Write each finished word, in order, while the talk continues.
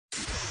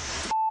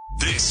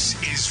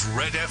This is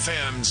Red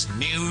FM's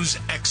News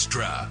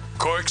Extra,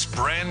 Cork's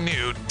brand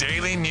new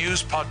daily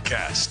news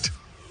podcast.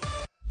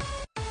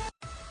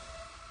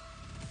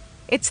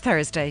 It's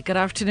Thursday. Good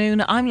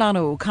afternoon. I'm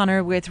Lana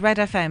O'Connor with Red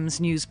FM's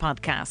News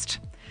Podcast.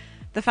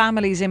 The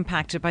families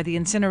impacted by the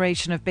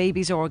incineration of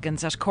babies'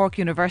 organs at Cork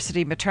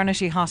University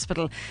Maternity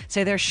Hospital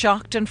say they're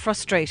shocked and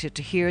frustrated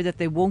to hear that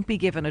they won't be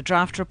given a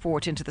draft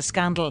report into the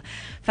scandal.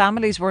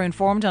 Families were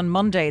informed on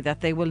Monday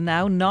that they will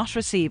now not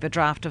receive a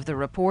draft of the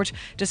report,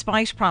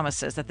 despite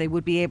promises that they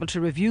would be able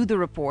to review the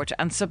report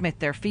and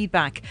submit their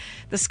feedback.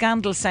 The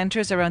scandal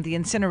centres around the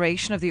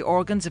incineration of the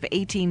organs of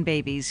 18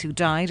 babies who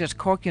died at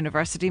Cork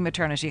University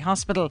Maternity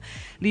Hospital.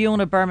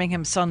 Leona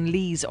Birmingham's son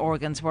Lee's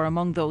organs were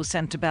among those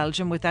sent to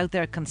Belgium without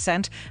their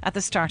consent at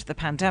the start of the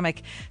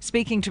pandemic.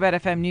 Speaking to Red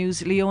FM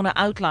News, Leona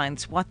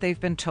outlines what they've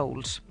been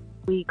told.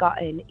 We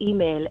got an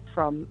email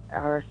from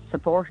our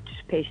support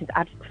patient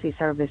advocacy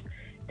service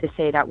to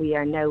say that we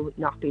are now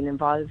not being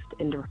involved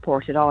in the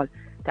report at all,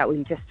 that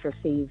we'll just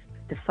receive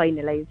the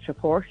finalised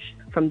report.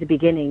 From the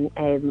beginning,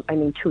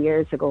 2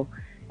 years ago,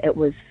 it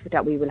was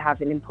that we will have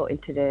an input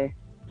into the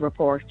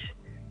report.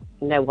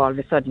 Now all of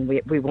a sudden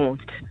we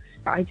won't.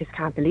 I just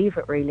can't believe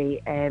it,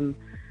 really.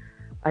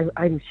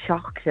 I'm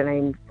shocked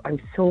and I'm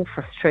so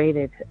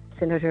frustrated.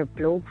 It's another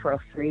blow for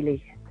us,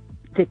 really.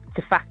 The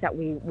fact that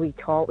we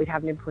thought we'd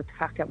have an input, the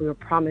fact that we were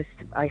promised,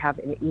 I have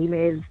in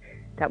emails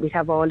that we'd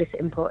have all this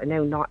input and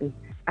now nothing.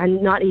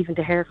 And not even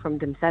to hear from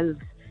themselves.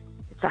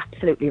 It's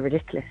absolutely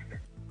ridiculous.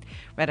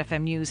 Red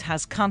FM News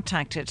has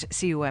contacted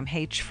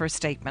CUMH for a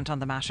statement on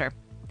the matter.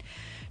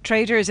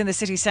 Traders in the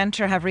city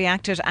centre have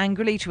reacted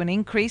angrily to an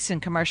increase in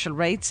commercial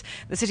rates.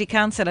 The City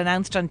Council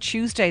announced on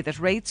Tuesday that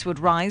rates would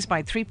rise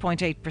by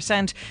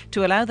 3.8%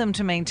 to allow them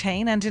to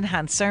maintain and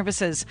enhance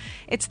services.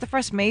 It's the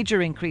first major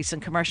increase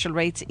in commercial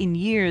rates in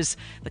years.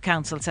 The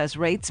Council says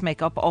rates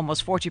make up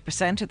almost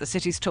 40% of the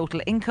city's total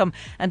income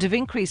and have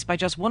increased by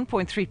just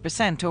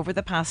 1.3% over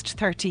the past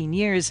 13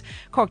 years.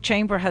 Cork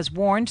Chamber has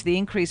warned the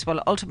increase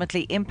will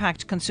ultimately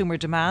impact consumer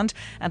demand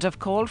and have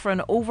called for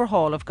an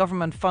overhaul of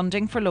government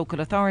funding for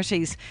local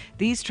authorities.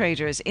 These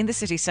traders in the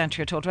city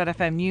centre told Red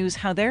FM News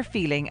how they're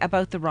feeling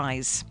about the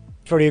rise.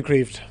 Very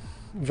aggrieved.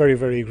 Very,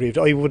 very aggrieved.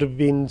 I would have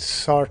been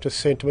sort of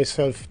saying to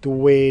myself, the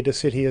way the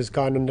city has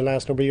gone in the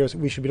last number of years,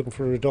 we should be looking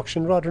for a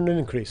reduction rather than an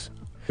increase.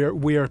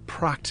 We are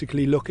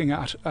practically looking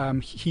at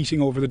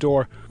heating over the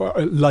door, or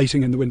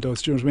lighting in the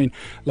windows, do you know what I mean?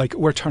 Like,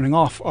 we're turning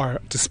off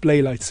our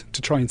display lights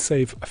to try and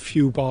save a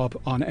few bob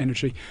on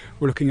energy.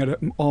 We're looking at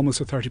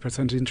almost a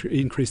 30%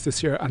 increase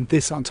this year, and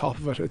this on top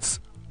of it,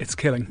 it's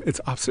killing.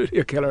 It's absolutely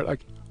a killer.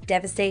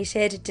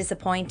 Devastated,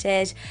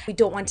 disappointed. We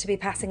don't want to be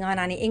passing on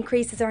any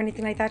increases or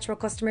anything like that to our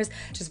customers.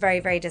 Just very,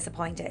 very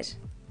disappointed.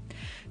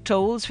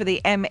 Tolls for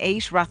the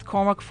M8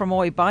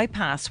 Rathcormac-Fermoy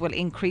bypass will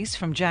increase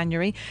from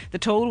January. The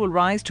toll will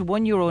rise to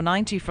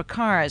 €1.90 for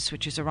cars,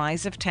 which is a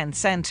rise of 10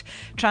 cent.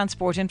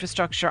 Transport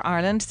Infrastructure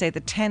Ireland say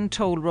the 10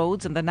 toll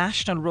roads and the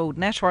national road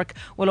network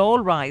will all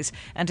rise,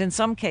 and in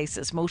some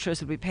cases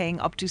motorists will be paying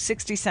up to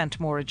 60 cent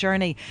more a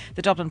journey.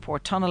 The Dublin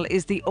Port Tunnel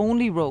is the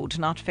only road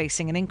not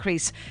facing an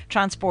increase.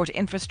 Transport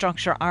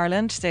Infrastructure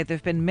Ireland say there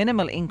have been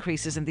minimal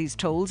increases in these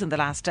tolls in the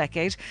last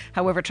decade.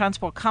 However,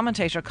 transport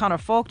commentator Conor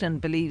Faulkner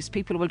believes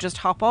people will just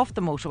hop off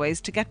the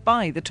motorways to get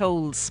by the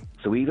tolls.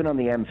 So even on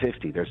the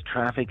M50, there's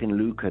traffic in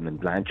Lucan and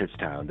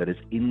Blanchardstown that is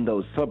in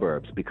those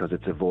suburbs because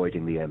it's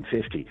avoiding the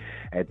M50.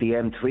 The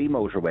M3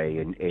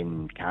 motorway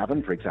in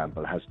Cavan, for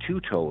example, has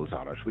 2 tolls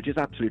on it, which is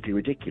absolutely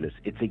ridiculous.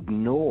 It's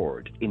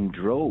ignored in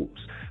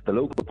droves. The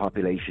local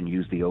population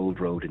use the old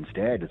road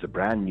instead as a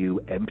brand new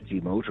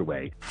empty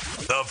motorway.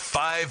 The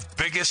 5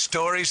 biggest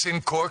stories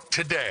in Cork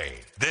today.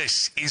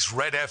 This is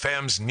Red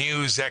FM's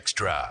News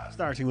Extra.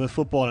 Starting with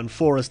football, and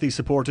Forest, the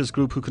supporters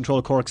group who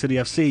control Cork City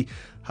FC,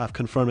 have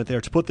confirmed that they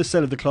are to put the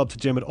sale of the club to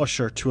Diarmuid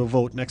Usher to a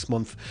vote next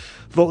month.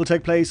 The vote will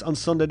take place on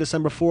Sunday,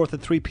 December 4th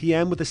at 3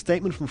 p.m, with a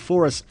statement from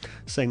Forest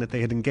saying that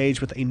they had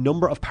engaged with a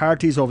number of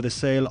parties over the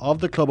sale of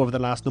the club over the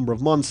last number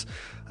of months,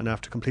 and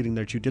after completing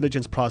their due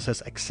diligence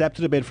process,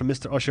 accepted a bid from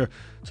Mr Usher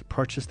to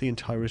purchase the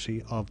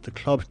entirety of the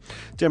club.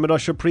 Diarmuid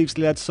Usher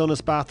previously led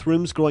Sonis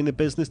Bathrooms, growing the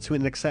business to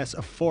in excess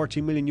of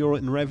 €40 million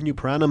in revenue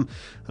per annum,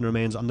 and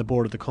remains on the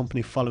board of the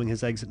company following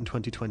his exit in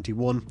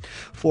 2021.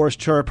 Forest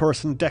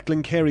chairperson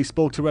Declan Carey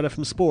spoke to Red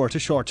FM Sport a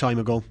short time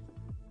ago.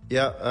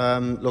 Yeah,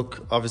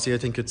 look, obviously I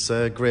think it's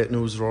great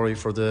news, Rory,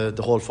 for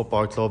the whole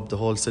football club, the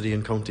whole city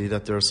and county,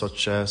 that there's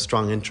such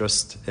strong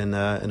interest in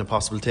a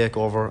possible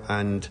takeover.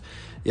 And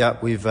yeah,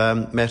 we've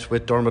met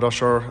with Diarmuid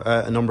Usher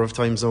a number of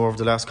times now over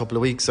the last couple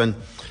of weeks, and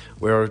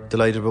we're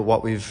delighted with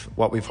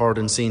what we've heard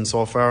and seen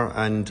so far.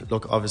 And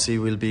look, obviously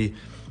we'll be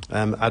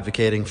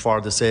advocating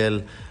for the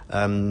sale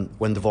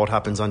when the vote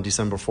happens on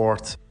December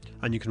 4th.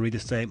 And you can read the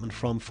statement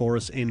from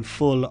Forres in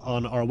full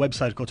on our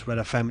website. Go to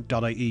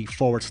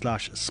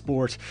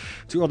redfm.ie/sport.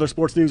 To other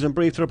sports news in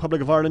brief, the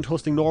Republic of Ireland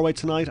hosting Norway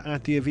tonight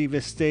at the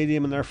Aviva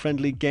Stadium in their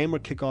friendly game, where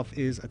kick-off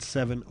is at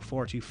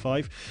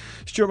 7:45.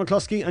 Stuart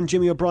McCluskey and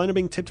Jimmy O'Brien are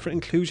being tipped for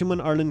inclusion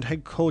when Ireland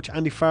head coach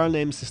Andy Farrell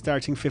names the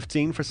starting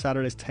 15 for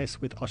Saturday's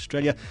test with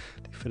Australia.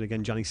 They fit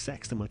again Johnny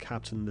Sexton will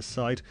captain the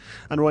side.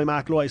 And Roy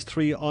McIlroy is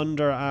 3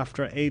 under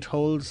after 8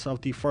 holes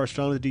of the first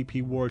round of the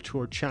DP World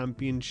Tour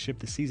Championship,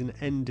 the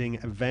season-ending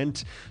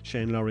event.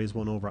 Shane Lowry is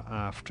 1 over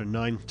after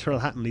 9. Tyrrell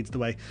Hatton leads the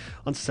way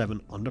on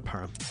 7 under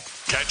par.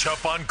 Catch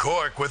up on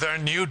Cork with our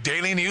new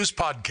daily news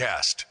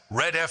podcast,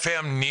 Red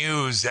FM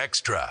News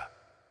Extra.